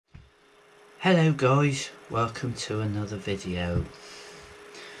Hello guys, welcome to another video.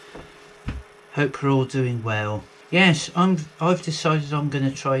 Hope you're all doing well. Yes, I've decided I'm going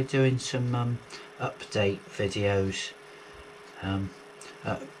to try doing some update videos.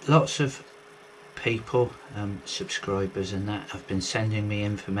 Lots of people, subscribers and that, have been sending me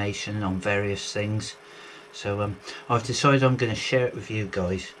information on various things. So I've decided I'm going to share it with you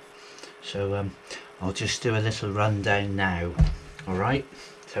guys. So I'll just do a little rundown now. Alright,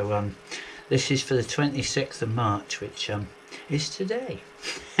 so this is for the 26th of March, which is today.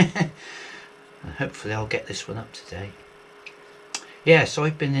 And hopefully I'll get this one up today. Yeah, so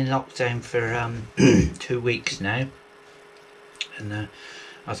I've been in lockdown for 2 weeks now. And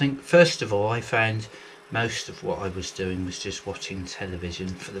I think first of all I found most of what I was doing was just watching television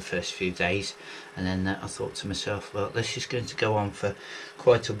for the first few days. And then I thought to myself, well, this is going to go on for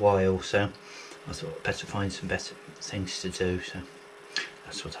quite a while. So I thought I'd better find some better things to do. So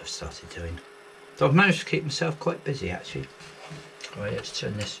that's what I've started doing. So I've managed to keep myself quite busy actually. Right, let's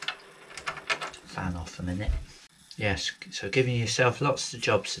turn this fan off a minute. Yes, so giving yourself lots of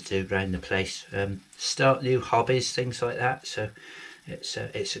jobs to do around the place. Start new hobbies, things like that. So it's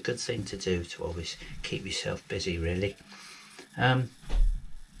a good thing to do, to always keep yourself busy really. Yes,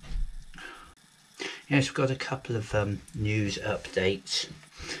 we've got a couple of news updates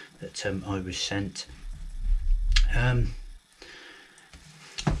that I was sent.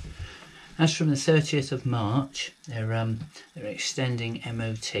 As from the 30th of March, they're extending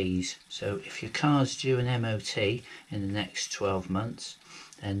MOTs. So if your car's due an MOT in the next 12 months,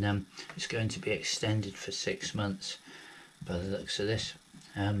 then it's going to be extended for 6 months by the looks of this.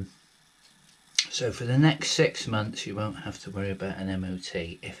 So for the next 6 months you won't have to worry about an MOT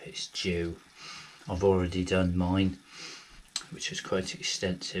if it's due. I've already done mine, which is quite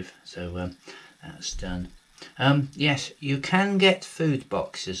extensive, so that's done. Yes, you can get food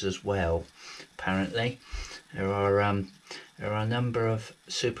boxes as well. Apparently, there are a number of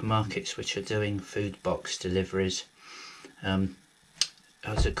supermarkets which are doing food box deliveries.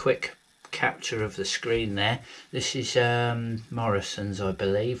 As a quick capture of the screen there, this is Morrison's, I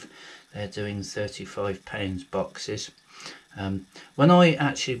believe. They're doing £35 boxes. When I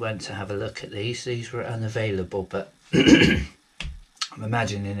actually went to have a look at these were unavailable, but I'm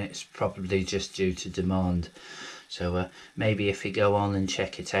imagining it's probably just due to demand. So maybe if you go on and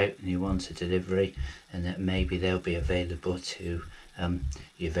check it out and you want a delivery, and that maybe they'll be available to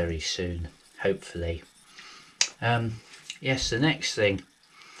you very soon, hopefully. Yes, the next thing,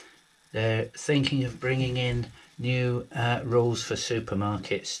 they're thinking of bringing in new rules for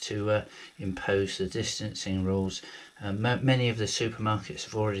supermarkets to impose the distancing rules. Many of the supermarkets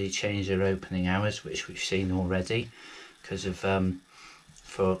have already changed their opening hours, which we've seen already, because of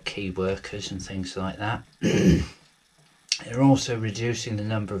for key workers and things like that. They're also reducing the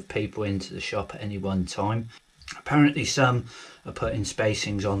number of people into the shop at any one time. Apparently some are putting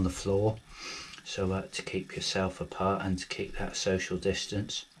spacings on the floor, so to keep yourself apart and to keep that social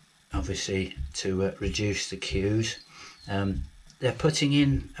distance. Obviously to reduce the queues. They're putting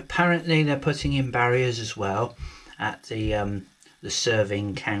in barriers as well at the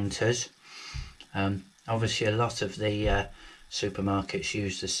serving counters. Obviously a lot of the supermarkets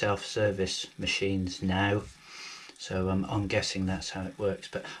use the self-service machines now, so I'm guessing that's how it works,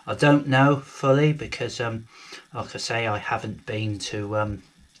 but I don't know fully because like I say, I haven't been to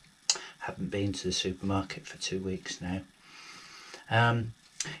the supermarket for 2 weeks now.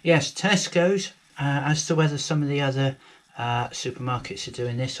 Yes, Tesco's, as to whether some of the other supermarkets are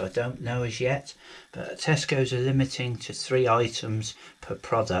doing this, I don't know as yet, but Tesco's are limiting to 3 items per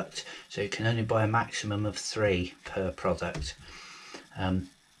product, so you can only buy a maximum of 3 per product.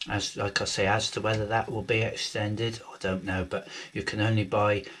 Like I say, as to whether that will be extended, I don't know, but you can only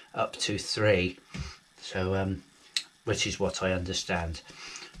buy up to 3, so which is what I understand.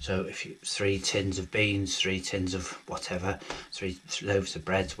 So if you 3 tins of beans, 3 tins of whatever, 3 loaves of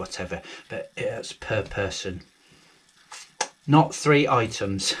bread, whatever, but it's per person. Not 3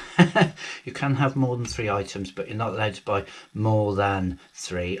 items. You can have more than 3 items, but you're not allowed to buy more than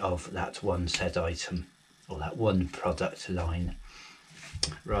 3 of that one said item, or that one product line.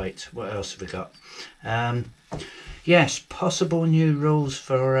 Right, what else have we got? Yes, possible new rules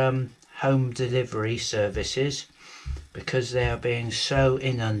for home delivery services, because they are being so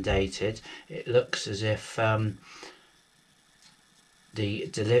inundated. It looks as if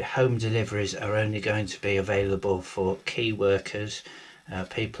the home deliveries are only going to be available for key workers,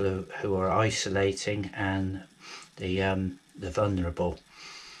 people who are isolating, and the vulnerable.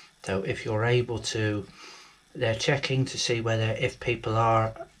 So if you're able to, they're checking to see whether if people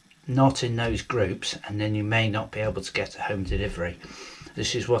are not in those groups, and then you may not be able to get a home delivery.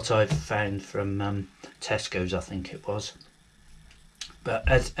 This is what I've found from Tesco's, I think it was.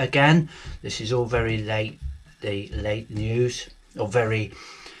 But again, this is all very late news, or very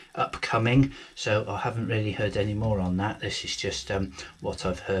upcoming, so I haven't really heard any more on that. This is just what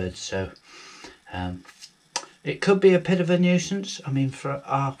I've heard. So it could be a bit of a nuisance. I mean, from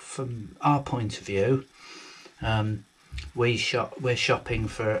our point of view, we're shopping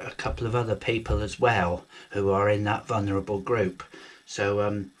for a couple of other people as well who are in that vulnerable group.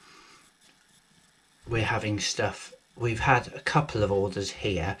 So we're having stuff. We've had a couple of orders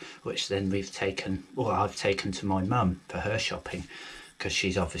here, which then I've taken to my mum for her shopping, because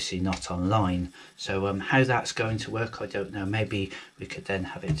she's obviously not online. So how that's going to work, I don't know. Maybe we could then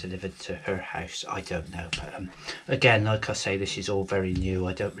have it delivered to her house. I don't know. But again, like I say, this is all very new.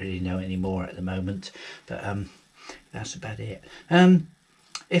 I don't really know any more at the moment. But that's about it.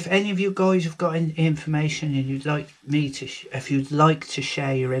 If any of you guys have got any information and you'd like me to, if you'd like to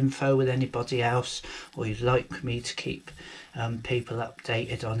share your info with anybody else, or you'd like me to keep people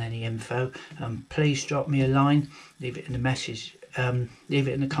updated on any info, please drop me a line, leave it in the message, leave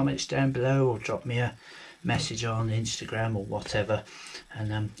it in the comments down below, or drop me a message on Instagram or whatever,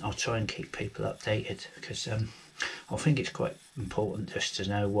 and I'll try and keep people updated, because I think it's quite important just to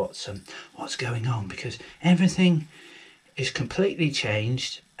know what's going on, because everything is completely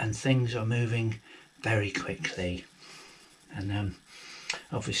changed and things are moving very quickly, and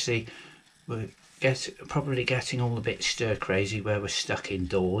obviously we're probably getting all a bit stir crazy where we're stuck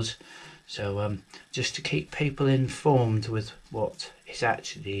indoors. So just to keep people informed with what is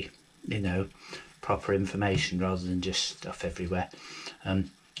actually, proper information, rather than just stuff everywhere.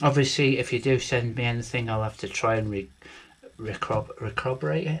 Obviously, if you do send me anything, I'll have to try and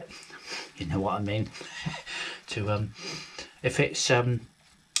corroborate it. You know what I mean? To if it's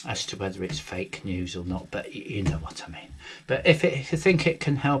as to whether it's fake news or not, but you know what I mean. But if you think it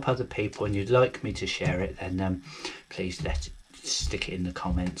can help other people and you'd like me to share it, then please stick it in the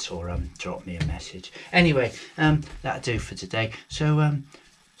comments, or drop me a message. Anyway, that'll do for today. So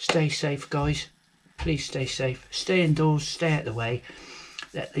stay safe, guys. Please stay safe. Stay indoors. Stay out of the way.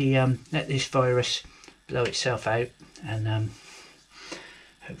 Let this virus blow itself out, and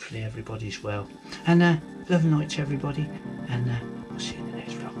hopefully everybody's well. And love and light to everybody, and